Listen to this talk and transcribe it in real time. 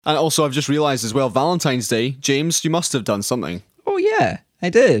And also, I've just realised as well, Valentine's Day, James, you must have done something. Oh yeah, I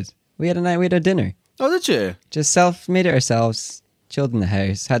did. We had a dinner. Oh, did you? Just made it ourselves, chilled in the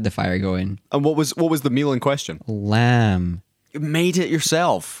house, had the fire going. And what was the meal in question? Lamb. You made it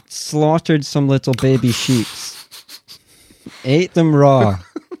yourself. Slaughtered some little baby sheeps. Ate them raw.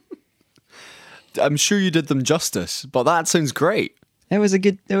 I'm sure you did them justice, but that sounds great. It was a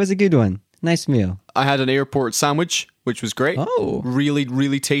good one. Nice meal. I had an airport sandwich, which was great. Oh. Really,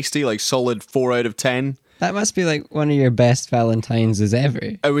 really tasty, like solid 4 out of 10. That must be like one of your best Valentine's ever.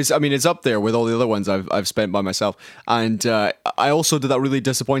 It's up there with all the other ones I've spent by myself. And I also did that really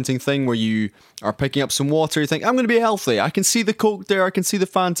disappointing thing where you are picking up some water, you think, I'm going to be healthy. I can see the Coke there, I can see the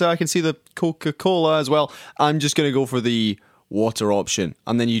Fanta, I can see the Coca-Cola as well. I'm just going to go for the water option.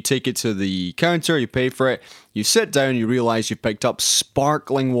 And then you take it to the counter, you pay for it, you sit down, you realise you've picked up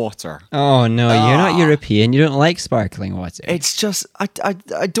sparkling water. Oh no, you're not European, you don't like sparkling water. It's just, I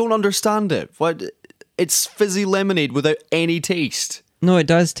don't understand it. What? It's fizzy lemonade without any taste. No, it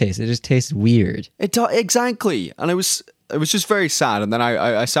does taste. It just tastes weird. Exactly. And it was just very sad. And then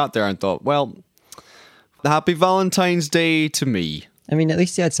I sat there and thought, well, happy Valentine's Day to me. I mean, at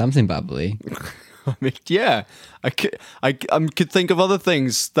least you had something bubbly. I mean, yeah. I could think of other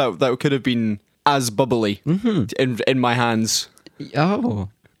things that could have been as bubbly in my hands. Oh,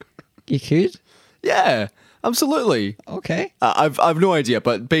 you could? Yeah. Absolutely. Okay. I've no idea,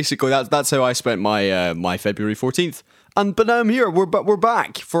 but basically that's how I spent my my February 14th. But now I'm here. We're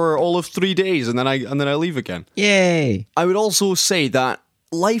back for all of 3 days, and then I leave again. Yay! I would also say that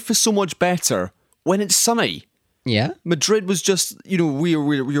life is so much better when it's sunny. Yeah. Madrid was just,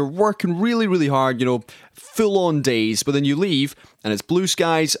 we're working really, really hard, full on days, but then you leave and it's blue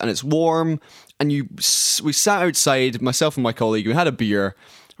skies and it's warm, and we sat outside, myself and my colleague, we had a beer.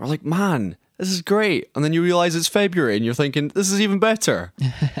 We're like, man, this is great. And then you realise it's February and you're thinking, this is even better.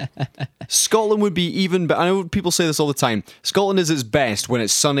 Scotland would be even better. I know people say this all the time. Scotland is its best when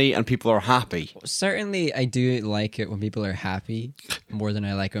it's sunny and people are happy. Certainly, I do like it when people are happy more than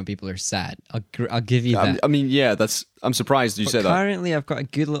I like it when people are sad. I'll give you that. I mean, yeah, I'm surprised you said that. Currently, I've got a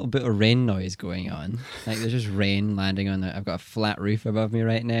good little bit of rain noise going on. Like, there's just rain landing on it. I've got a flat roof above me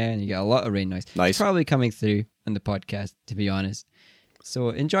right now, and you get a lot of rain noise. Nice. It's probably coming through on the podcast, to be honest. So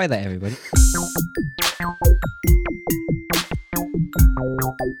enjoy that, everybody.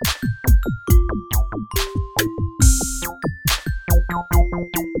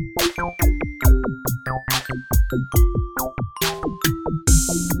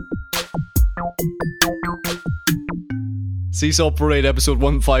 Seesaw Parade episode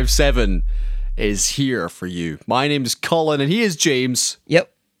 157 is here for you. My name is Colin and he is James.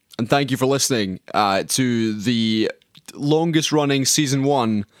 Yep. And thank you for listening to the longest running season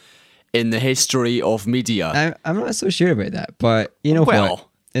 1 in the history of media. I'm not so sure about that, but you know what?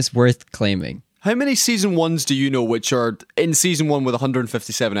 It's worth claiming. How many season 1s do you know which are in season 1 with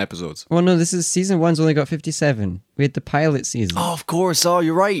 157 episodes? Well, no, this is season 1's only got 57. We had the pilot season. Oh, of course. Oh,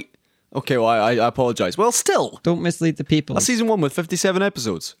 you're right. Okay, well, I apologise. Well, still. Don't mislead the people. A season 1 with 57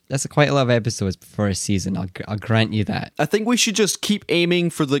 episodes. That's quite a lot of episodes for a season. I'll grant you that. I think we should just keep aiming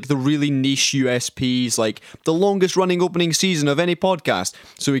for the really niche USPs, like the longest running opening season of any podcast,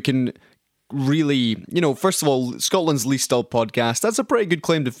 so we can really, first of all, Scotland's least dull podcast. That's a pretty good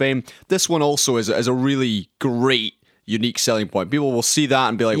claim to fame. This one also is a really great, unique selling point. People will see that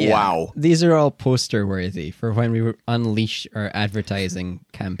and be like, wow. These are all poster worthy for when we unleash our advertising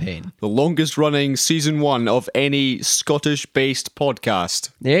campaign. The longest running season 1 of any Scottish based podcast.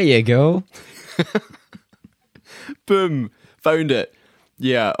 There you go. Boom. Found it.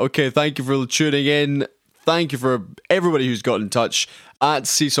 Yeah. Okay. Thank you for tuning in. Thank you for everybody who's got in touch at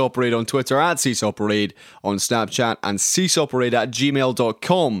Seesaw Parade on Twitter, at Seesaw Parade on Snapchat, and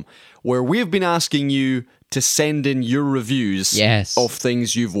seesawparade@gmail.com, where we've been asking you to send in your reviews of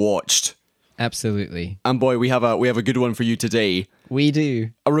things you've watched. Absolutely. And boy, we have a good one for you today. We do.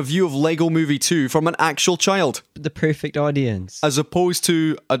 A review of Lego Movie 2 from an actual child. The perfect audience. As opposed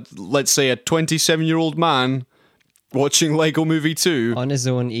to, let's say, a 27-year-old man watching Lego Movie 2. On his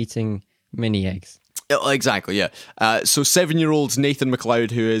own eating mini eggs. Exactly, yeah. So 7-year-old Nathan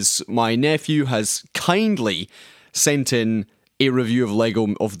McLeod, who is my nephew, has kindly sent in a review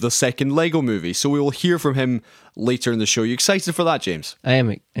of the second Lego Movie. So we will hear from him later in the show. You excited for that, James? I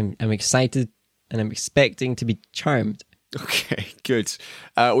am. I'm excited, and I'm expecting to be charmed. Okay, good.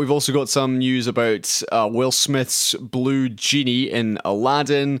 We've also got some news about Will Smith's Blue Genie in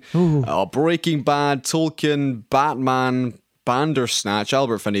Aladdin, Breaking Bad, Tolkien, Batman, Bandersnatch,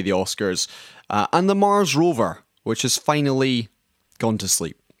 Albert Finney, the Oscars, and the Mars rover, which has finally gone to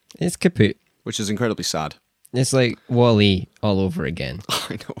sleep. It's kaput. Which is incredibly sad. It's like Wall-E all over again.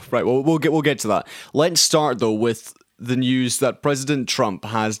 I know. Right. Well, we'll get to that. Let's start though with the news that President Trump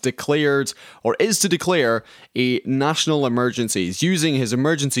has declared, or is to declare, a national emergency. He's using his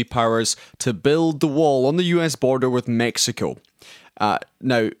emergency powers to build the wall on the US border with Mexico.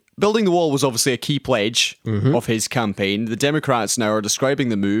 Now, building the wall was obviously a key pledge of his campaign. The Democrats now are describing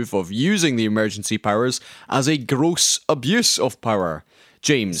the move of using the emergency powers as a gross abuse of power.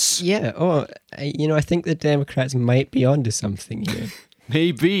 James. Yeah. Oh, I think the Democrats might be onto something here.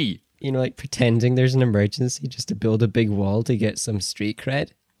 Maybe. Like pretending there's an emergency just to build a big wall to get some street cred.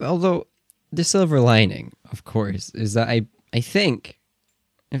 Although the silver lining, of course, is that I think,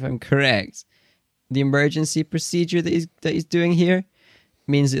 if I'm correct, the emergency procedure that he's doing here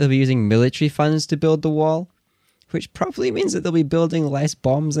means that they'll be using military funds to build the wall, which probably means that they'll be building less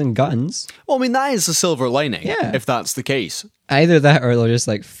bombs and guns. Well, I mean, that is a silver lining, Yeah. if that's the case. Either that or they'll just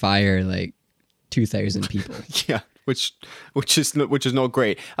fire 2,000 people. Yeah, which is not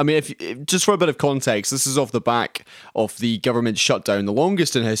great. I mean, if just for a bit of context, this is off the back of the government shutdown, the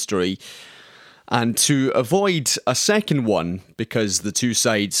longest in history, and to avoid a second one, because the two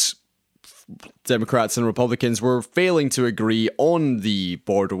sides, Democrats and Republicans, were failing to agree on the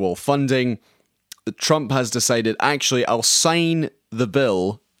border wall funding, Trump has decided, actually, I'll sign the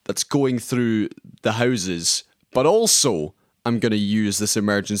bill that's going through the houses, but also I'm going to use this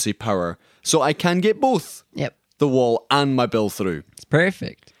emergency power so I can get both Yep. the wall and my bill through. It's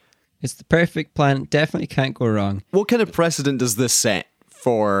perfect. It's the perfect plan. Definitely can't go wrong. What kind of precedent does this set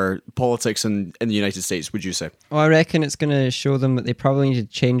for politics in the United States, would you say? Well, I reckon it's going to show them that they probably need to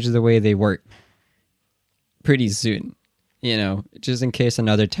change the way they work pretty soon. Just in case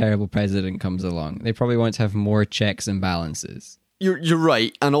another terrible president comes along. They probably want to have more checks and balances. You're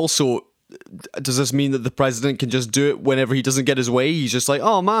right. And also, does this mean that the president can just do it whenever he doesn't get his way? He's just like,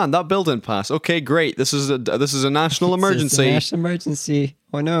 oh man, that bill didn't pass. Okay, great. This is a national emergency. It's a national emergency.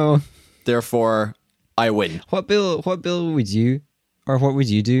 Oh no. Therefore, I win. What bill would you, or what would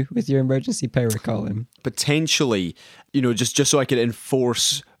you do with your emergency power, Colin? Potentially, just so I could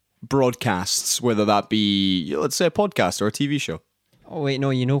enforce broadcasts, whether that be, let's say, a podcast or a TV show. Oh wait, no,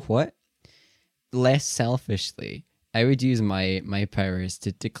 you know what? Less selfishly, I would use my powers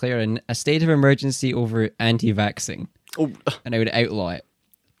to declare a state of emergency over anti-vaxxing. Oh, And I would outlaw it.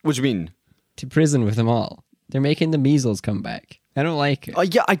 what do you mean? To prison with them all. They're making the measles come back. I don't like it.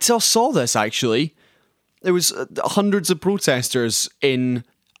 Yeah, I just saw this, actually. There was hundreds of protesters in,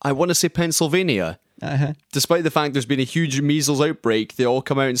 I want to say, Pennsylvania. Uh-huh. Despite the fact there's been a huge measles outbreak, they all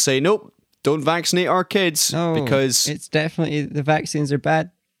come out and say, nope, don't vaccinate our kids No, because it's definitely, the vaccines are bad.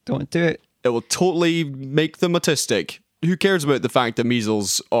 Don't do it. it will totally make them autistic. Who cares about the fact that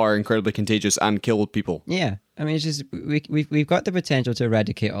measles are incredibly contagious and kill people? Yeah. I mean, it's just, we've got the potential to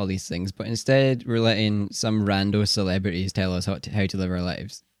eradicate all these things, but instead we're letting some rando celebrities tell us how to live our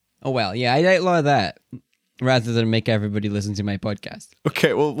lives. Oh, well, yeah, I'd outlaw that rather than make everybody listen to my podcast.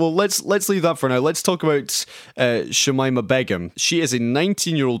 Okay, well, let's leave that for now. Let's talk about Shamima Begum. She is a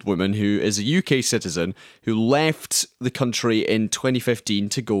 19-year-old woman who is a UK citizen who left the country in 2015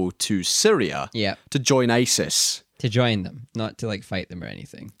 to go to Syria Yeah. to join ISIS. To join them, not to fight them or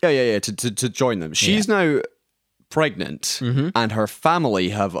anything. Yeah, to join them. She's now pregnant, and her family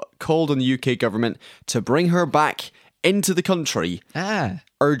have called on the UK government to bring her back into the country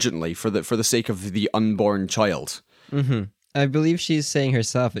urgently for the sake of the unborn child. I believe she's saying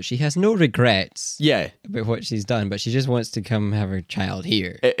herself that she has no regrets Yeah, about what she's done, but she just wants to come have her child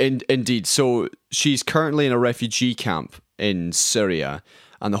here. indeed. So she's currently in a refugee camp in Syria.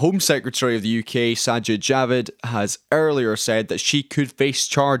 And the Home Secretary of the UK, Sajid Javid, has earlier said that she could face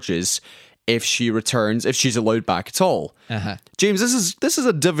charges if she returns, if she's allowed back at all. Uh-huh. James, this is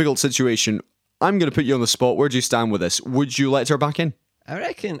a difficult situation. I'm going to put you on the spot. Where do you stand with this? Would you let her back in? I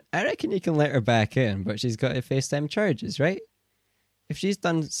reckon you can let her back in, but she's got to face them charges, right? If she's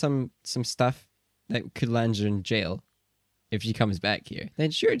done some stuff that could land her in jail, if she comes back here, then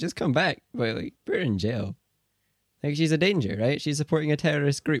sure, just come back. But put her in jail. She's a danger, right? She's supporting a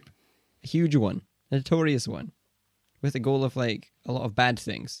terrorist group. A huge one. A notorious one. With the goal of, a lot of bad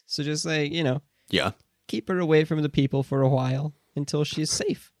things. So just, Yeah. keep her away from the people for a while until she's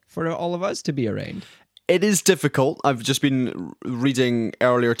safe for all of us to be around. It is difficult. I've just been reading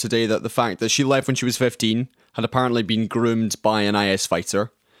earlier today that the fact that she left when she was 15 had apparently been groomed by an IS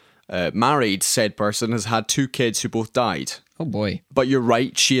fighter. Married, said person has had 2 kids who both died. Oh boy. But you're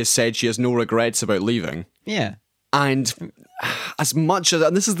right, she has said she has no regrets about leaving. Yeah. And as much as,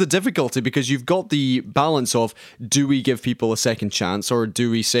 and this is the difficulty, because you've got the balance of, do we give people a second chance, or do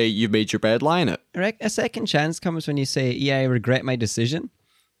we say, you've made your bed, lie in it? A second chance comes when you say, yeah, I regret my decision,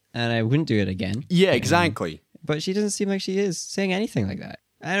 and I wouldn't do it again. Yeah, exactly. but she doesn't seem like she is saying anything like that.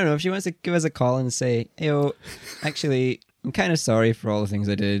 I don't know if she wants to give us a call and say, "Yo, actually, I'm kind of sorry for all the things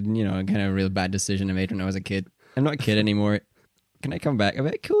I did. You know, kind of a real bad decision I made when I was a kid. I'm not a kid anymore. Can I come back?" I'm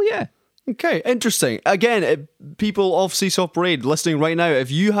like, "Cool, yeah." Okay, interesting. Again, people of Seesaw Parade listening right now, if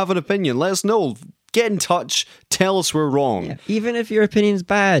you have an opinion, let us know. Get in touch. Tell us we're wrong. Yeah. Even if your opinion's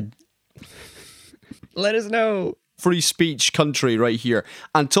bad, let us know. Free speech country right here.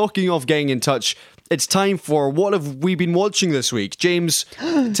 And talking of getting in touch, it's time for what have we been watching this week? James,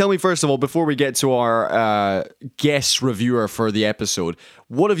 tell me first of all, before we get to our guest reviewer for the episode,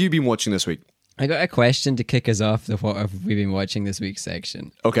 what have you been watching this week? I got a question to kick us off the what have we been watching this week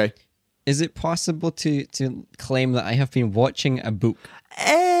section. Okay. Is it possible to claim that I have been watching a book?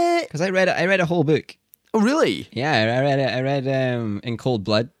 Eh, Because I read a whole book. oh, really? Yeah, I read it. I read In Cold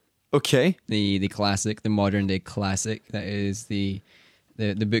Blood, Okay. the classic, the modern day classic. That is the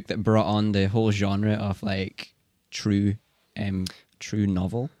book that brought on the whole genre of like true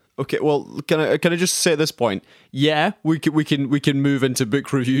novel. Okay, well, can I just say at this point, yeah, we can move into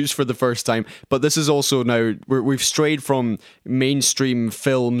book reviews for the first time, but this is also now we've strayed from mainstream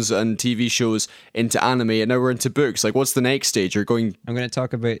films and TV shows into anime, and now we're into books. Like, what's the next stage? You're going, I'm going to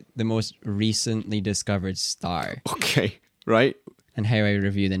talk about the most recently discovered star okay, right? and how I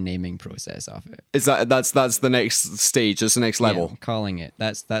review the naming process of it. Is that's the next stage? That's the next Yeah, level. I'm calling it.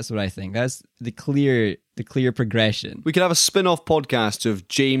 That's what I think. That's the clear progression. We could have a spin-off podcast of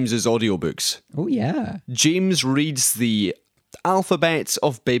James's audiobooks. Oh yeah, James reads the alphabet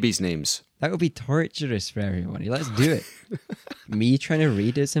of babies' names. that would be torturous for everyone. Let's do it. Me trying to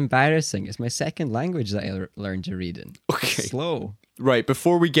read is embarrassing. It's my second language that I learned to read in. Okay. It's slow. Right,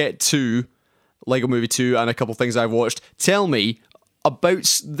 before we get to Lego Movie 2 and a couple things I've watched, tell me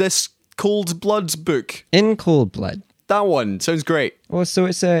about this Cold Blood book. In Cold Blood. That one sounds great. Well, so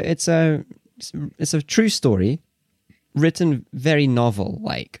it's a true story, written very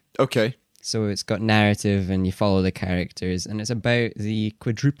novel-like. Okay. So it's got narrative and you follow the characters, and it's about the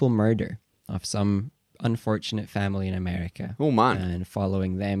quadruple murder of some unfortunate family in America. Oh, man. And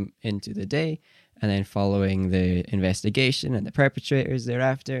following them into the day, and then following the investigation and the perpetrators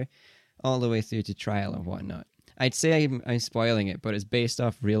thereafter, all the way through to trial and whatnot. I'd say I'm spoiling it, but it's based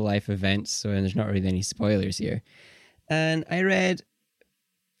off real life events, so there's not really any spoilers here. And I read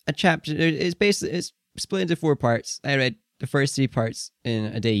a chapter. It's split into 4 parts. I read the first 3 parts in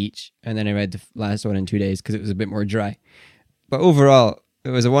a day each, and then I read the last one in 2 days because it was a bit more dry. But overall, it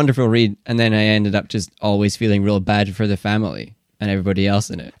was a wonderful read, and then I ended up just always feeling real bad for the family and everybody else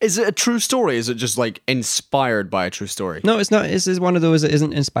in it. Is it a true story? Is it just like inspired by a true story? No, it's not. This is one of those that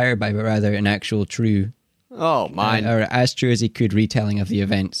isn't inspired by, but rather an actual true, Oh, man. or as true as he could retelling of the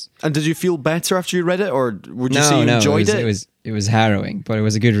events. And did you feel better after you read it, or would you say you enjoyed it? It was harrowing, but it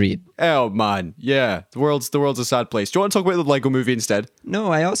was a good read. Oh, man. Yeah. The world's a sad place. Do you want to talk about the Lego movie instead?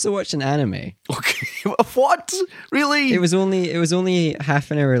 No, I also watched an anime. Okay. What? Really? It was only half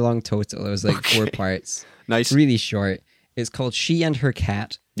an hour long total. It was like 4 parts. Nice. Really short. It's called She and Her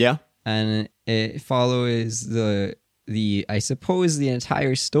Cat, Yeah. and it follows the I suppose the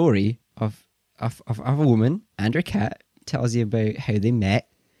entire story of a woman and her cat. Tells you about how they met,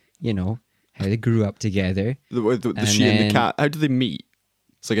 you know, how they grew up together. The she and the cat. How do they meet?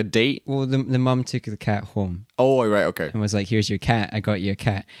 It's like a date? Well, the mum took the cat home Oh, right. Okay. and was like, "Here's your cat. I got you a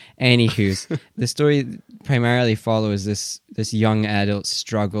cat." Anywho's, the story primarily follows this young adult's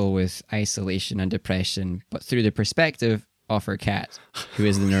struggle with isolation and depression, but through the perspective of her cat, who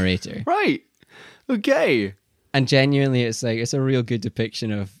is the narrator. Right. Okay. And genuinely, it's a real good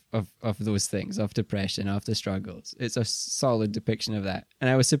depiction of those things, of depression, of the struggles. It's a solid depiction of that. And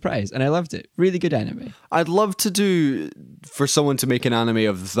I was surprised, and I loved it. Really good anime. I'd love to do for someone to make an anime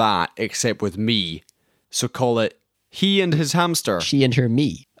of that, except with me. So call it He and His Hamster. She and Her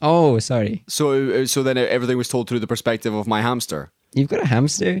Me. Oh, sorry. So then everything was told through the perspective of my hamster. You've got a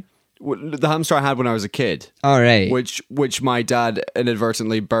hamster? The hamster I had when I was a kid. All right. Which my dad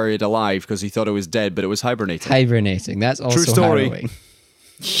inadvertently buried alive because he thought it was dead, but it was hibernating. Hibernating. That's also True story. harrowing.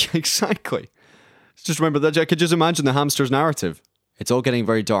 Yeah, exactly. Just remember that I could just imagine the hamster's narrative. It's all getting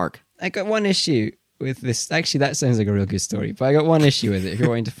very dark. I got one issue with this. Actually, that sounds like a real good story, but I got one issue with it. If you're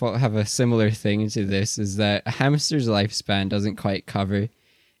wanting to have a similar thing to this, is that a hamster's lifespan doesn't quite cover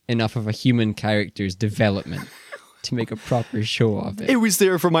enough of a human character's development to make a proper show of it. It was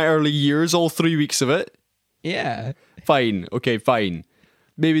there for my early years, all 3 weeks of it. Yeah. Fine. Okay, fine.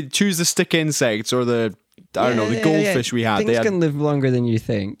 Maybe choose the stick insects or the goldfish we had. Things can live longer than you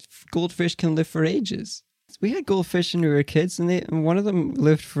think. Goldfish can live for ages. We had goldfish when we were kids, and one of them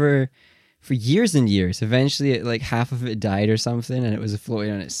lived for years and years. Eventually, half of it died or something, and it was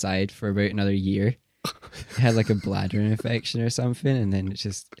floating on its side for about another year. It had like a bladder infection or something, and then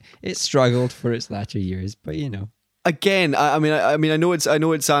it struggled for its latter years. But Again, I mean, I know it's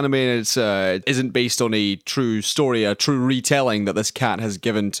anime and it's isn't based on a true story, a true retelling that this cat has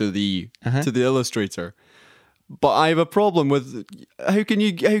given to the illustrator. But I have a problem with how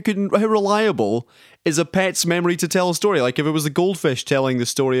reliable is a pet's memory to tell a story? Like if it was the goldfish telling the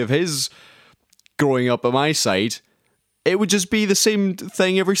story of his growing up at my side, it would just be the same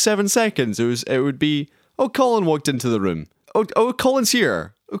thing every 7 seconds. It would be, oh, Colin walked into the room. Oh, Colin's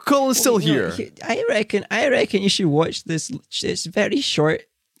here. Oh, Colin's still here. I reckon you should watch this. It's very short.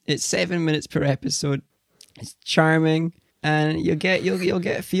 It's 7 minutes per episode. It's charming. And you'll get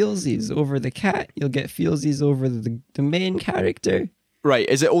feelsies over the cat. You'll get feelsies over the main character. Right.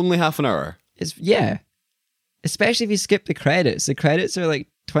 Is it only half an hour? Yeah. Especially if you skip the credits. The credits are like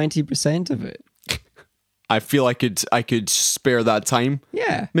 20% of it. I feel I could spare that time.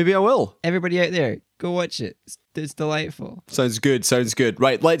 Yeah. Maybe I will. Everybody out there, go watch it. It's delightful. Sounds good.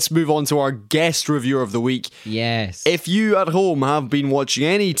 Right, let's move on to our guest reviewer of the week. Yes. If you at home have been watching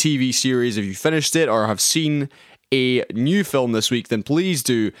any TV series, if you finished it or have seen a new film this week, then please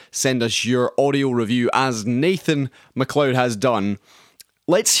do send us your audio review as Nathan McLeod has done.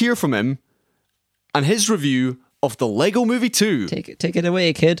 Let's hear from him and his review of the Lego Movie 2. Take it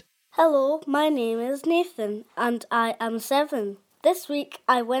away, kid. Hello, my name is Nathan and I am 7. This week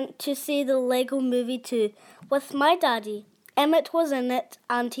I went to see the Lego Movie 2 with my daddy. Emmett was in it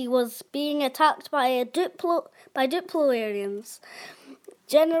and he was being attacked by Duplo aliens.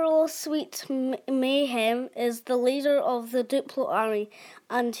 General Sweet Mayhem is the leader of the Duplo army,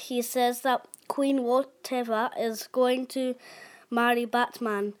 and he says that Queen Whatever is going to marry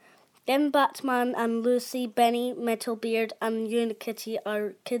Batman. Then Batman and Lucy, Benny, Metalbeard and Unikitty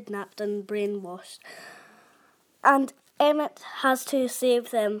are kidnapped and brainwashed. And Emmett has to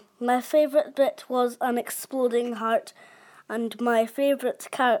save them. My favourite bit was an exploding heart, and my favourite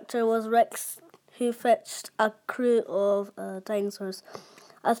character was Rex, who fetched a crew of dinosaurs.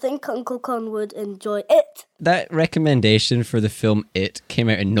 I think Uncle Con would enjoy it. That recommendation for the film It came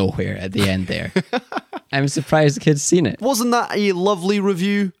out of nowhere at the end there. I'm surprised the kid's seen it. Wasn't that a lovely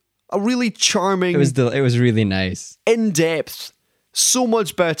review? A really charming... It was really nice. In-depth. So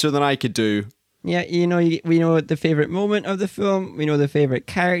much better than I could do. Yeah, we know the favourite moment of the film. We know the favourite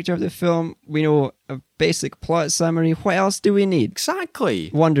character of the film. We know a basic plot summary. What else do we need? Exactly.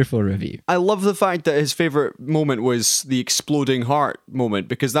 Wonderful review. I love the fact that his favourite moment was the exploding heart moment,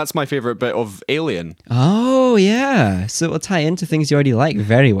 because that's my favourite bit of Alien. Oh, yeah. So it'll tie into things you already like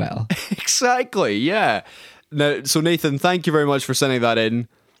very well. Exactly, yeah. Now, so Nathan, thank you very much for sending that in.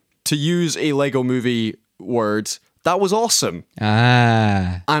 To use a Lego Movie word, that was awesome.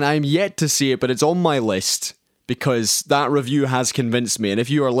 Ah. And I'm yet to see it, but it's on my list because that review has convinced me. And if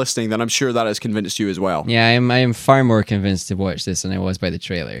you are listening, then I'm sure that has convinced you as well. Yeah, I am far more convinced to watch this than I was by the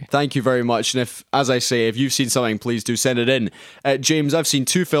trailer. Thank you very much. And if, as I say, if you've seen something, please do send it in. James, I've seen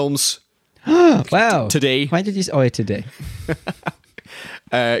 2 films. Wow. Today. Why did you... Oh, today.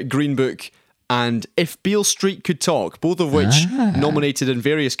 Green Book and If Beale Street Could Talk, both of which nominated in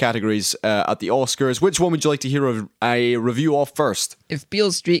various categories at the Oscars. Which one would you like to hear a review of first? If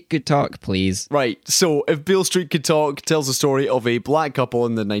Beale Street Could Talk, please. Right, so If Beale Street Could Talk tells the story of a black couple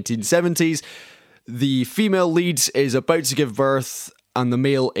in the 1970s. The female lead is about to give birth and the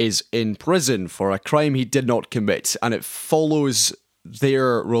male is in prison for a crime he did not commit, and it follows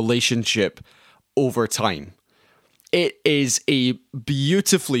their relationship over time. It is a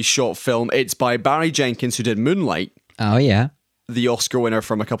beautifully shot film. It's by Barry Jenkins, who did Moonlight. Oh, yeah. The Oscar winner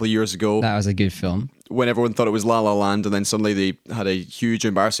from a couple of years ago. That was a good film. When everyone thought it was La La Land, and then suddenly they had a huge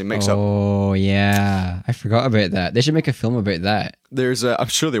embarrassing mix-up. Oh, yeah. I forgot about that. They should make a film about that. I'm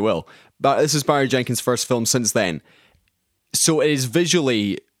sure they will. But this is Barry Jenkins' first film since then. So it is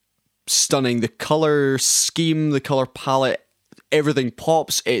visually stunning. The colour scheme, the colour palette, everything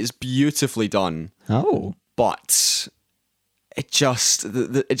pops. It is beautifully done. Oh. But it just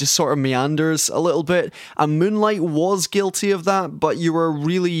sort of meanders a little bit. And Moonlight was guilty of that, but you were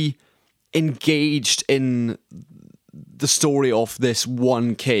really engaged in the story of this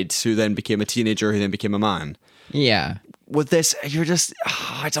one kid who then became a teenager, who then became a man. Yeah. With this, you're just,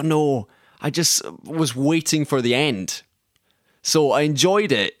 I don't know. I just was waiting for the end. So I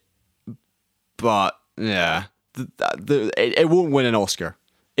enjoyed it, but yeah, it won't win an Oscar.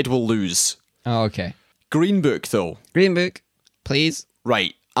 It will lose. Oh, okay. Green Book, though. Green Book, please.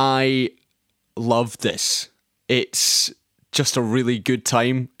 Right. I love this. It's just a really good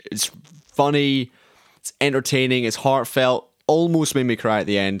time. It's funny. It's entertaining. It's heartfelt. Almost made me cry at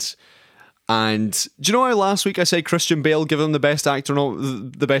the end. And do you know how last week I said Christian Bale give him the best actor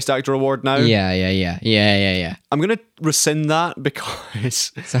award now? Yeah. I'm going to rescind that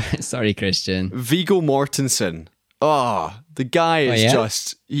because Sorry, Christian. Viggo Mortensen. The guy is yeah?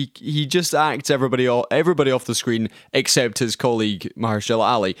 just he just acts everybody off the screen except his colleague Mahershala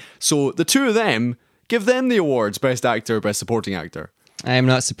Ali. So the two of them, give them the awards, best actor, best supporting actor. I am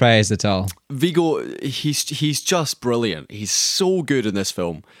not surprised at all. Viggo, he's just brilliant. He's so good in this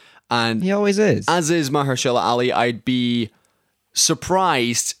film. And He always is. as is Mahershala Ali, I'd be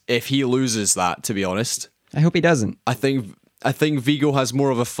surprised if he loses that, to be honest. I hope he doesn't. I think Viggo has more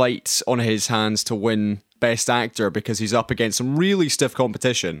of a fight on his hands to win Best Actor because he's up against some really stiff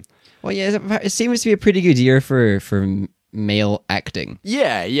competition. Well, yeah, it seems to be a pretty good year for male acting.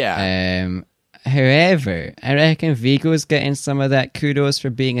 Yeah. However, I reckon Viggo's getting some of that kudos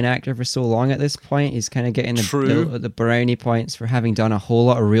for being an actor for so long at this point. He's kind of getting the brownie points for having done a whole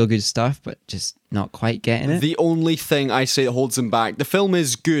lot of real good stuff, but just not quite getting it. The only thing I say that holds him back, the film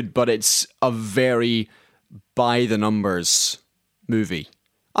is good, but it's a very by the numbers movie.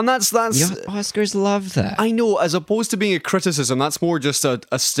 And that's The Oscars love that. I know, as opposed to being a criticism, that's more just a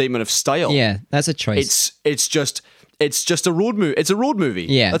statement of style. Yeah, that's a choice. It's just a road movie. It's a road movie.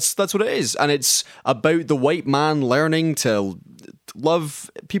 Yeah. That's what it is. And it's about the white man learning to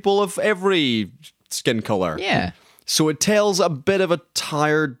love people of every skin color. Yeah. So it tells a bit of a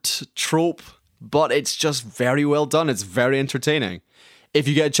tired trope, but it's just very well done. It's very entertaining. If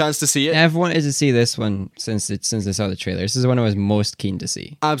you get a chance to see it. I've wanted to see this one since I saw the trailer. This is the one I was most keen to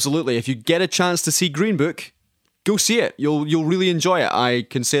see. Absolutely. If you get a chance to see Green Book, go see it. You'll really enjoy it. I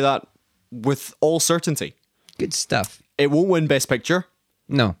can say that with all certainty. Good stuff. It won't win Best Picture,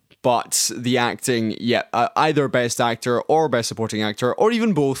 No. but the acting, either Best Actor or Best Supporting Actor, or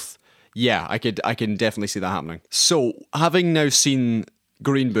even both, I can definitely see that happening. So, having now seen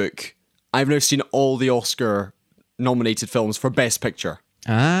Green Book, I've now seen all the Oscar-nominated films for Best Picture.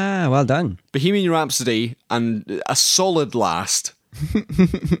 Ah, well done. Bohemian Rhapsody and a solid last.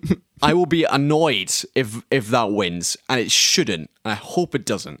 I will be annoyed if that wins, and it shouldn't, and I hope it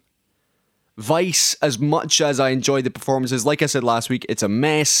doesn't. Vice, as much as I enjoy the performances, like I said last week, it's a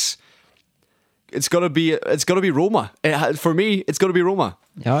mess. It's gotta be Roma. For me, it's gotta be Roma.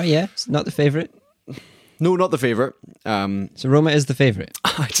 Oh, yeah. It's not the favourite. No, not the favorite. So Roma is the favourite.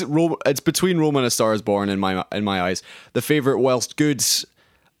 It's between Roma and A Star Is Born in my eyes. The favorite, whilst good,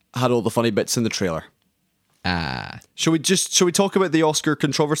 had all the funny bits in the trailer. Shall we talk about the Oscar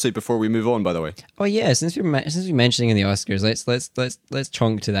controversy before we move on? By the way. Oh yeah, since we're mentioning in the Oscars, let's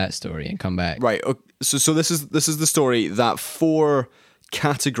chunk to that story and come back. Right. So this is the story that 4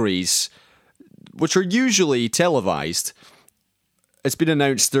 categories, which are usually televised, it's been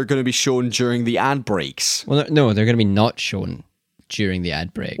announced they're going to be shown during the ad breaks. Well, no, they're going to be not shown during the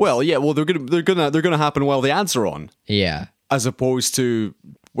ad break. Well, yeah. Well, they're gonna happen while the ads are on, Yeah. as opposed to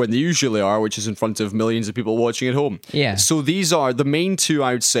when they usually are, which is in front of millions of people watching at home. Yeah. So these are the main 2,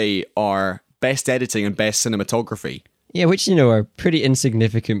 I would say, are best editing and best cinematography. Yeah, which, are pretty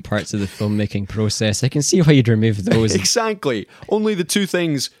insignificant parts of the filmmaking process. I can see why you'd remove those. Exactly. Only the 2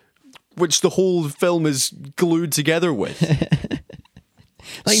 things which the whole film is glued together with.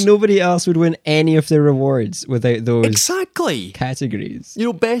 Like, nobody else would win any of the rewards without those Exactly. categories.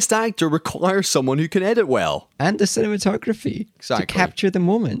 Best actor requires someone who can edit well. And the cinematography. Exactly. To capture the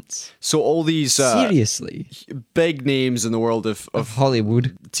moments. So all these Seriously. big names in the world of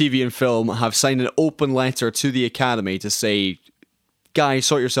Hollywood. TV and film have signed an open letter to the Academy to say, guys,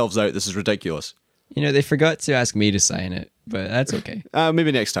 sort yourselves out, this is ridiculous. They forgot to ask me to sign it, but that's okay.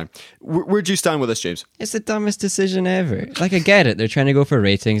 Maybe next time. Where'd you stand with this, James? It's the dumbest decision ever. Like, I get it. They're trying to go for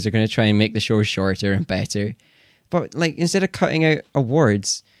ratings. They're going to try and make the show shorter and better. But, like, instead of cutting out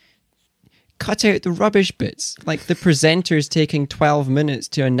awards, cut out the rubbish bits. Like the presenters taking 12 minutes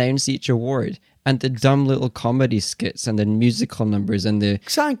to announce each award. And the dumb little comedy skits and the musical numbers and the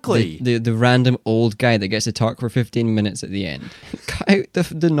Exactly. the random old guy that gets to talk for 15 minutes at the end. Cut out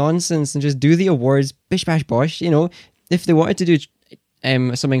the nonsense and just do the awards, bish bash bosh. If they wanted to do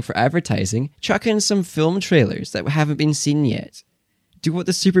something for advertising, chuck in some film trailers that haven't been seen yet. Do what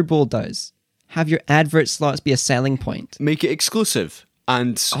the Super Bowl does. Have your advert slots be a selling point. Make it exclusive.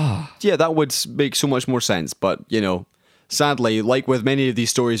 And yeah, that would make so much more sense. But, sadly, like with many of these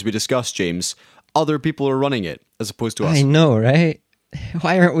stories we discussed, James, other people are running it as opposed to us. I know, right?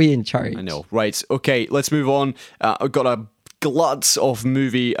 Why aren't we in charge? I know. Right. Okay, let's move on. I've got a glut of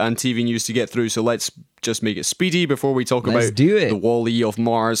movie and TV news to get through, so let's just make it speedy before we talk Let's about do it. the Wall-E of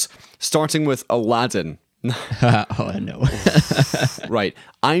Mars, starting with Aladdin. Oh, no. Right.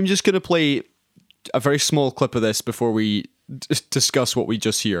 I'm just going to play a very small clip of this before we discuss what we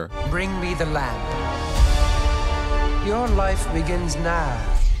just hear. Bring me the lamp. Your life begins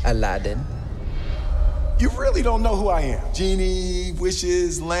now, Aladdin. You really don't know who I am. Genie,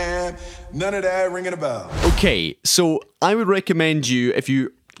 wishes, lamb, none of that ringing a bell. Okay, so I would recommend you, if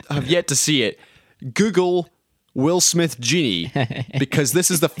you have yet to see it, Google Will Smith Genie, because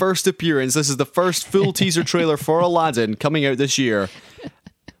this is the first appearance, this is the first full teaser trailer for Aladdin coming out this year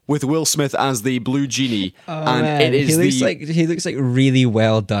with Will Smith as the blue genie. And Man, it is he looks like really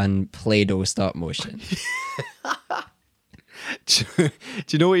well done Play-Doh stop motion. Do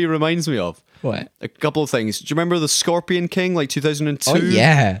you know what he reminds me of? What? A couple of things. Do you remember the Scorpion King, like 2002? Oh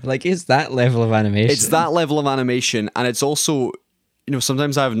yeah, like it's that level of animation. It's that level of animation, and it's also,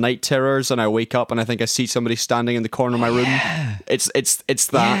 sometimes I have night terrors and I wake up and I think I see somebody standing in the corner of my room. It's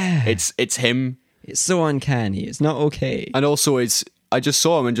that. Yeah. It's him. It's so uncanny. It's not okay. And also I just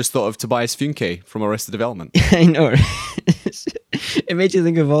saw him and just thought of Tobias Funke from Arrested Development. I know. It made you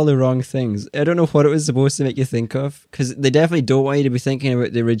think of all the wrong things. I don't know what it was supposed to make you think of, because they definitely don't want you to be thinking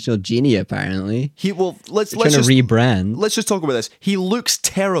about the original Genie. Apparently, Let's trying just to rebrand. Let's just talk about this. He looks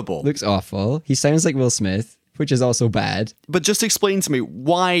terrible. Looks awful. He sounds like Will Smith, which is also bad. But just explain to me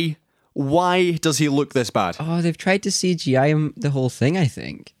why does he look this bad? Oh, they've tried to CGI the whole thing. I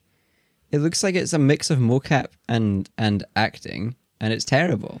think it looks like it's a mix of mocap and acting, and it's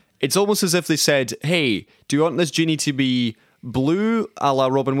terrible. It's almost as if they said, "Hey, do you want this genie to be blue, a la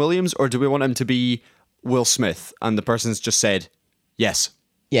Robin Williams, or do we want him to be Will Smith?" And the person's just said, "Yes,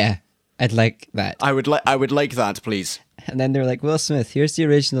 Yeah, I'd like that. I would like that, please." And then they're like, Will Smith, here's the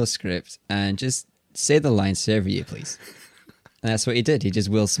original script, and just say the lines wherever you please. And that's what he did. He just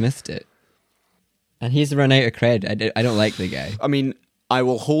Will Smithed it. And he's run out of cred. I don't like the guy. I mean, I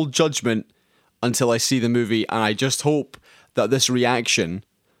will hold judgment until I see the movie, and I just hope that this reaction,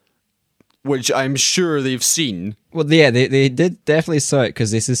 which I'm sure they've seen. Well, yeah, they did definitely saw it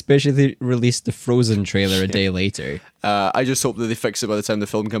because they suspiciously released the Frozen trailer a day later. I just hope that they fix it by the time the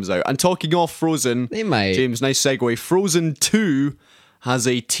film comes out. And talking off Frozen, They might. James, nice segue. Frozen 2 has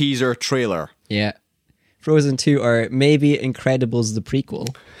a teaser trailer. Yeah. Frozen 2 or maybe Incredibles the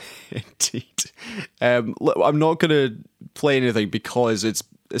prequel. Indeed. Look, I'm not going to play anything because it's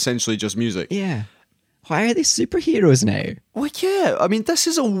essentially just music. Yeah. Why are they superheroes now? Well, yeah. I mean, this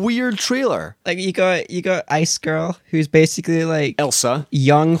is a weird trailer. Like you got Ice Girl, who's basically like Elsa.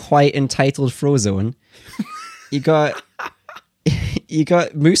 young, white, entitled Frozone. You got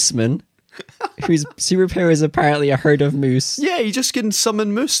Mooseman, whose superpower is apparently a herd of moose. Yeah, you just can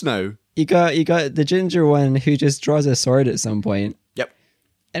summon Moose now. You got the ginger one who just draws a sword at some point. Yep.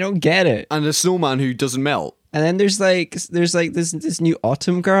 I don't get it. And a snowman who doesn't melt. And then there's this new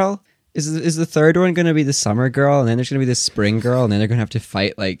autumn girl. Is the third one going to be the summer girl, and then there's going to be the spring girl, and then they're going to have to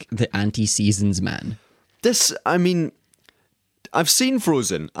fight like the anti-seasons man. This, I mean, I've seen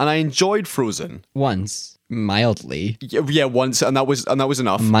Frozen and I enjoyed Frozen. Once, mildly. Yeah, once, and that was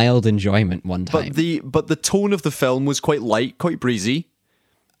enough. Mild enjoyment one time. But the tone of the film was quite light, quite breezy.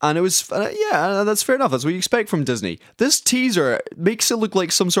 And it was, that's fair enough. That's what you expect from Disney. This teaser makes it look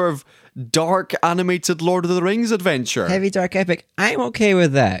like some sort of dark animated Lord of the Rings adventure. Heavy dark epic. I'm okay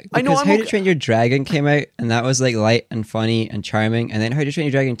with that. I know, Because I'm How okay- to Train Your Dragon came out, and that was like light and funny and charming. And then How to Train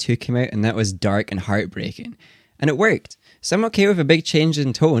Your Dragon 2 came out, and that was dark and heartbreaking. And it worked. So I'm okay with a big change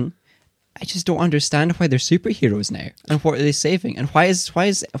in tone. I just don't understand why they're superheroes now, and what are they saving, and why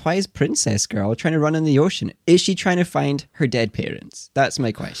is Princess Girl trying to run in the ocean? Is she trying to find her dead parents? That's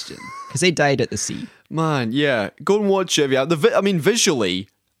my question, because they died at the sea. Man, yeah. Go and watch it. Yeah, visually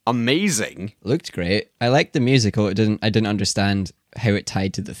amazing. Looked great. I liked the musical. I didn't understand how it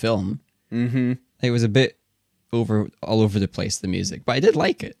tied to the film. Mm-hmm. It was a bit all over the place, the music, but I did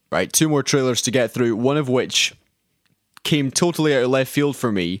like it. Right, 2 more trailers to get through, one of which came totally out of left field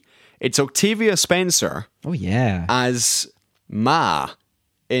for me. It's Octavia Spencer Oh yeah. as Ma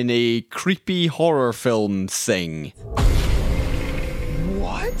in a creepy horror film thing.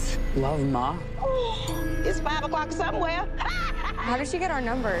 What? Love Ma. It's 5 o'clock somewhere. How did she get our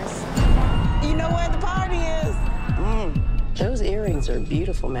numbers? You know where the party is. Those earrings are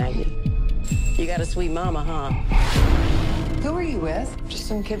beautiful, Maggie. You got a sweet mama, huh? Who are you with? Just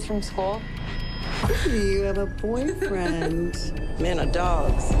some kids from school? You have a boyfriend. Men are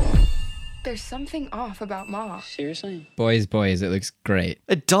dogs. There's something off about Ma. Seriously? Boys, it looks great.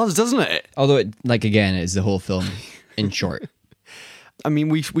 It does, doesn't it? Although it, like again, it's the whole film in short. I mean,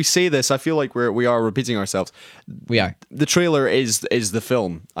 we say this. I feel like we are repeating ourselves. We are. The trailer is the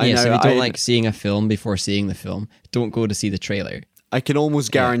film. So if you don't like seeing a film before seeing the film, don't go to see the trailer. I can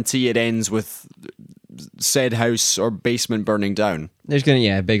almost guarantee it ends with said house or basement burning down. There's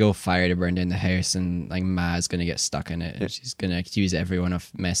gonna a big old fire to burn down the house, and like Ma's gonna get stuck in it, and she's gonna accuse everyone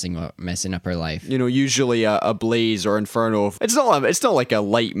of messing up her life. You know, usually a blaze or inferno. It's not like a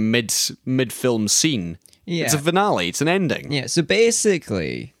light mid film scene. Yeah. It's a finale. It's an ending. Yeah. So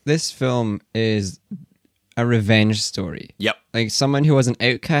basically, this film is a revenge story. Yep. Like someone who was an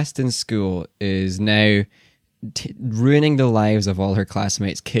outcast in school is now ruining the lives of all her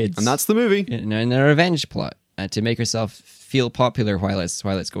classmates' kids, And that's the movie. in a revenge plot to make herself feel popular while it's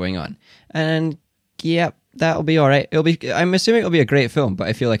going on. And yeah, that'll be all right. I'm assuming it'll be a great film, but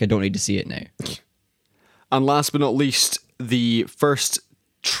I feel like I don't need to see it now. And last but not least, the first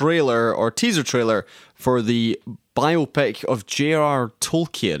trailer or teaser trailer for the biopic of J.R.R.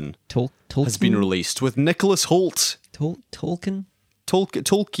 Tolkien Tolkien has been released with Nicholas Hoult. Tolkien.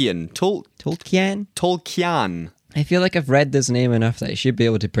 Tolkien. I feel like I've read this name enough that I should be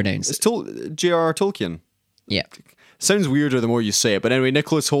able to pronounce It's it. J.R.R. Tolkien. Yeah. Sounds weirder the more you say it, but anyway,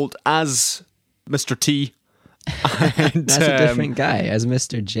 Nicholas Hoult as Mr. T. And, That's a different guy as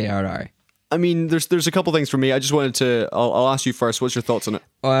Mr. JRR. I mean, there's a couple things for me. I just wanted to. I'll ask you first. What's your thoughts on it?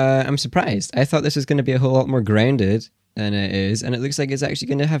 I'm surprised. I thought this was going to be a whole lot more grounded than it is, and it looks like it's actually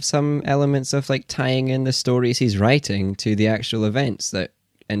going to have some elements of like tying in the stories he's writing to the actual events that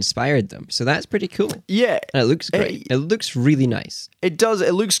inspired them. So that's pretty cool. Yeah, And it looks great. It looks really nice. it does.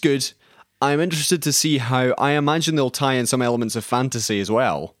 It looks good. I'm interested to see how. I imagine they'll tie in some elements of fantasy as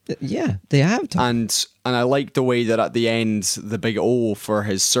well. Yeah, they have to. And I like the way that at the end the big O for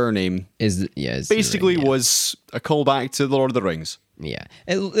his surname Is basically yeah. was a callback to the Lord of the Rings. Yeah,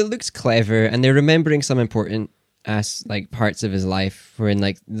 it looks clever, and they're remembering some important parts of his life. Where in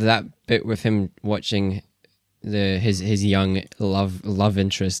like that bit with him watching his young love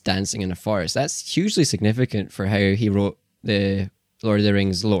interest dancing in a forest. That's hugely significant for how he wrote the Lord of the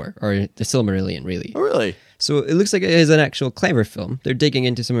Rings lore, or the Silmarillion, really. Oh, really? So it looks like it is an actual clever film. They're digging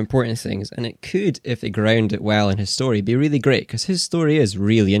into some important things, and it could, if they ground it well in his story, be really great, because his story is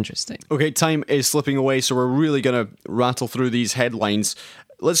really interesting. Okay, time is slipping away, so we're really going to rattle through these headlines.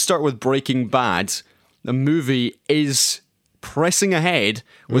 Let's start with Breaking Bad. The movie is pressing ahead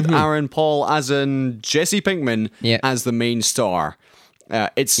with Aaron Paul as in Jesse Pinkman as the main star.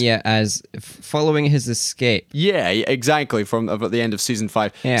 As following his escape. Yeah, exactly, from at the end of season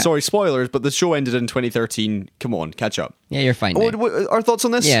 5. Yeah. Sorry, spoilers, but the show ended in 2013. Come on, catch up. Yeah, you're fine. now. What our thoughts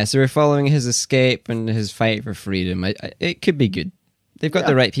on this? Yeah, so we're following his escape and his fight for freedom. It could be good. They've got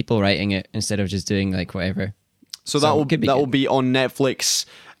the right people writing it instead of just doing like whatever. So that will good. be on Netflix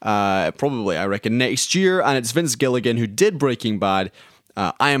probably, I reckon, next year, and it's Vince Gilligan who did Breaking Bad.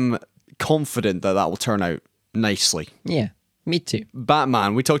 I am confident that will turn out nicely. Yeah, me too.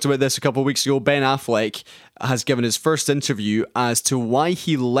 Batman, we talked about this a couple of weeks ago. Ben Affleck has given his first interview as to why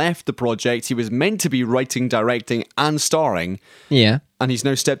he left the project. He was meant to be writing, directing, and starring. Yeah. And he's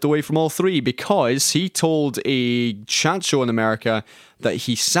now stepped away from all three because he told a chat show in America that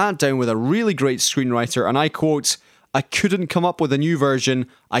he sat down with a really great screenwriter, and I quote, "I couldn't come up with a new version.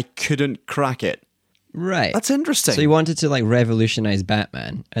 I couldn't crack it." Right. That's interesting. So he wanted to like revolutionize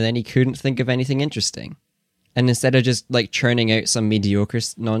Batman, and then he couldn't think of anything interesting. And instead of just like churning out some mediocre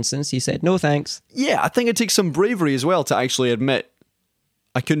nonsense, he said, "No thanks." Yeah, I think it takes some bravery as well to actually admit,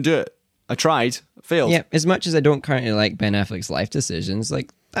 I couldn't do it. I tried, failed. Yeah, as much as I don't currently like Ben Affleck's life decisions,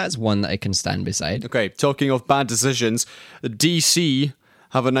 like that's one that I can stand beside. Okay, talking of bad decisions, DC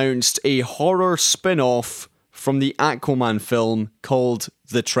have announced a horror spin-off from the Aquaman film called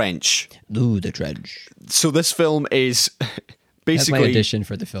The Trench. Ooh, The Trench. So this film is basically That's my audition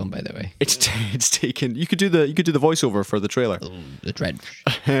for the film, by the way. It's taken. You could do the voiceover for the trailer. Ooh, The Trench.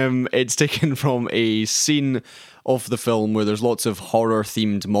 It's taken from a scene of the film where there's lots of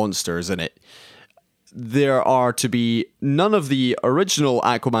horror-themed monsters in it. There are to be none of the original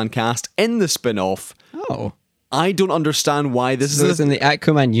Aquaman cast in the spin-off. Oh. I don't understand why this So is it's in the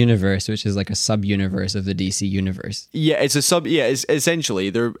Aquaman universe, which is like a sub-universe of the DC universe. Yeah, it's a sub. Yeah, it's essentially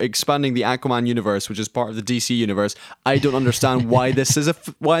they're expanding the Aquaman universe, which is part of the DC universe. I don't understand why this is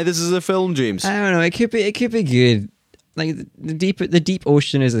a film, James. I don't know. It could be good. Like the deep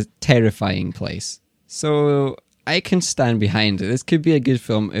ocean is a terrifying place, so I can stand behind it. This could be a good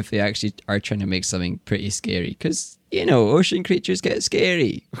film if they actually are trying to make something pretty scary, because you know ocean creatures get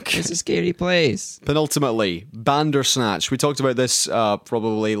scary. Okay. It's a scary place. Penultimately, Bandersnatch. We talked about this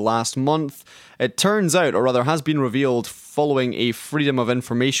probably last month. It turns out, or rather has been revealed following a Freedom of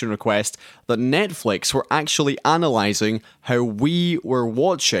Information request, that Netflix were actually analysing how we were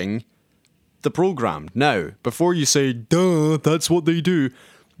watching the programme. Now, before you say, duh, that's what they do,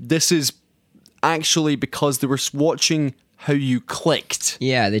 this is actually because they were watching how you clicked.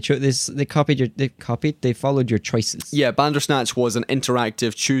 Yeah, they followed your choices. Yeah, Bandersnatch was an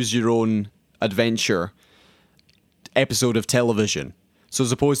interactive choose your own adventure episode of television. So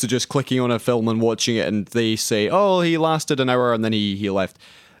as opposed to just clicking on a film and watching it and they say, oh, he lasted an hour and then he left,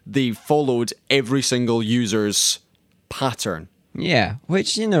 they followed every single user's pattern. Yeah,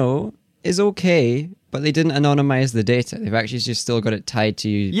 which, is okay, but they didn't anonymize the data. They've actually just still got it tied to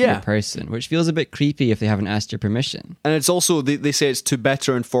your person, which feels a bit creepy if they haven't asked your permission. And it's also, they say it's to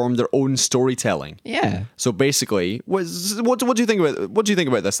better inform their own storytelling. Yeah. So basically, what do you think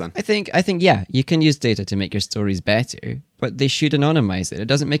about this then? I think yeah, you can use data to make your stories better, but they should anonymize it. It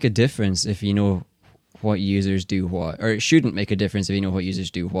doesn't make a difference if you know what users do what, or it shouldn't make a difference if you know what users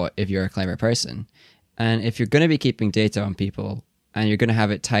do what if you're a clever person. And if you're going to be keeping data on people and you're going to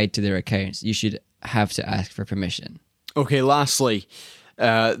have it tied to their accounts, you should have to ask for permission. Okay, lastly,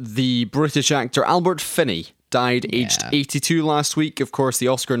 the British actor Albert Finney died aged 82 last week. Of course, the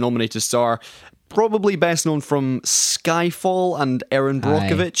Oscar-nominated star, probably best known from Skyfall and Erin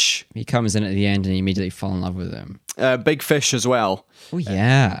Brockovich. He comes in at the end and you immediately fall in love with him. Big Fish as well. Oh,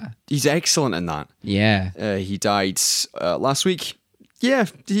 yeah. He's excellent in that. Yeah. He died last week. Yeah,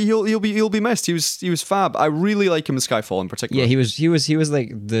 he'll be missed. He was fab. I really like him in Skyfall in particular. Yeah, he was like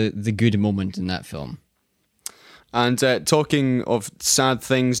the good moment in that film. And talking of sad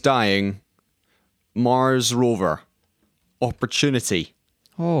things dying, Mars rover Opportunity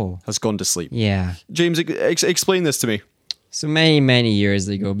has gone to sleep. Yeah. James, explain this to me. So many years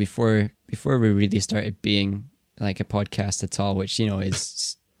ago, before we really started being like a podcast at all, which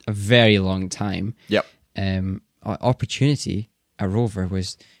is a very long time. Yep. Opportunity, a rover,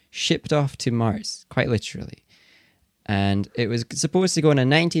 was shipped off to Mars, quite literally. And it was supposed to go on a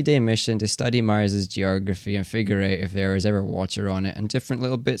 90-day mission to study Mars's geography and figure out if there was ever water on it and different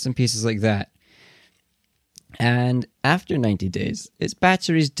little bits and pieces like that. And after 90 days, its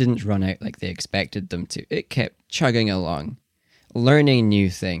batteries didn't run out like they expected them to. It kept chugging along, learning new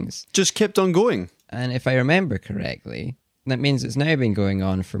things. Just kept on going. And if I remember correctly, that means it had now been going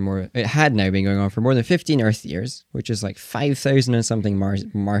on for more than 15 Earth years, which is like 5,000 and something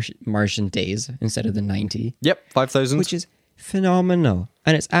Martian days instead of the 90. Yep, 5,000. Which is phenomenal.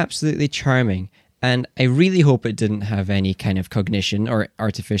 And it's absolutely charming. And I really hope it didn't have any kind of cognition or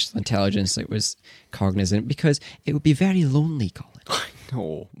artificial intelligence that was cognizant, because it would be very lonely, Colin.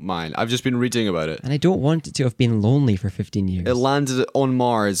 Oh, man. I've just been reading about it. And I don't want it to have been lonely for 15 years. It landed on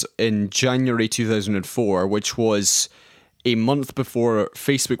Mars in January 2004, which was a month before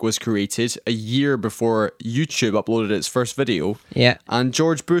Facebook was created, a year before YouTube uploaded its first video. Yeah. And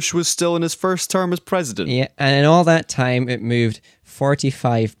George Bush was still in his first term as president. Yeah, and in all that time, it moved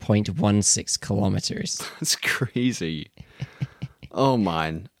 45.16 kilometers. That's crazy. Oh,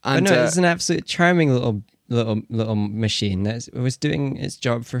 man. And it's an absolute charming little machine that was doing its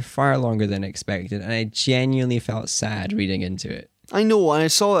job for far longer than expected, and I genuinely felt sad reading into it. I know, and I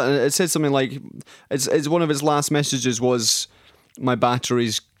saw it, and it said something like, it's one of its last messages was, my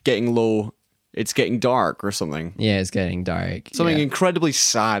battery's getting low, it's getting dark, or something. Yeah, it's getting dark. Something incredibly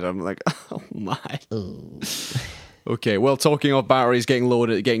sad. I'm like, oh my. Okay, well, talking of batteries getting low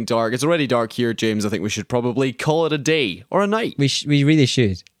and it getting dark, it's already dark here, James. I think we should probably call it a day, or a night. We really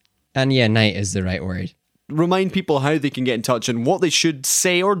should. And yeah, night is the right word. Remind people how they can get in touch and what they should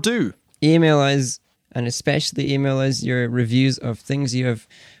say or do. Email us. And especially email us your reviews of things you have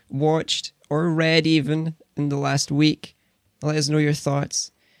watched or read even in the last week. Let us know your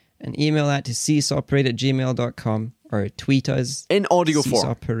thoughts. And email that to seesawparade@gmail.com, or tweet us. In audio form.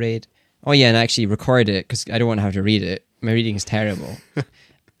 Seesaw Parade. Oh yeah, and actually record it, because I don't want to have to read it. My reading is terrible.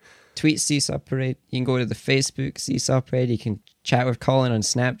 Tweet Seesaw Parade. You can go to the Facebook Seesaw Parade. You can chat with Colin on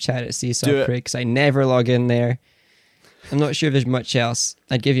Snapchat at Seesaw Parade, because I never log in there. I'm not sure if there's much else.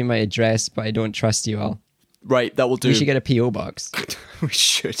 I'd give you my address, but I don't trust you all. Right, that will do. We should get a P.O. box. We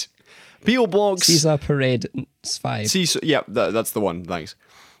should. P.O. box. Seesaw Parade 5. Yeah, that's the one. Thanks.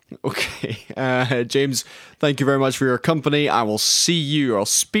 Okay. James, thank you very much for your company. I will see you, or I'll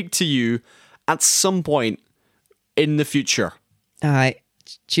speak to you at some point in the future. All right.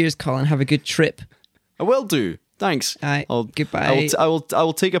 Cheers, Colin. Have a good trip. I will do. Thanks. Goodbye. I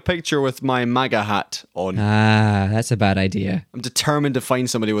will take a picture with my MAGA hat on. That's a bad idea. I'm determined to find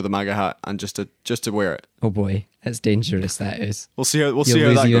somebody with a MAGA hat and just to wear it. Oh boy, that's dangerous. That is. We'll see how You'll that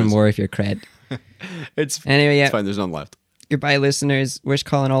lose goes. even more if you're cred. It's anyway. Yeah. It's fine. There's none left. Goodbye, listeners. Wish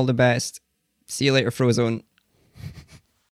Colin all the best. See you later, Frozone.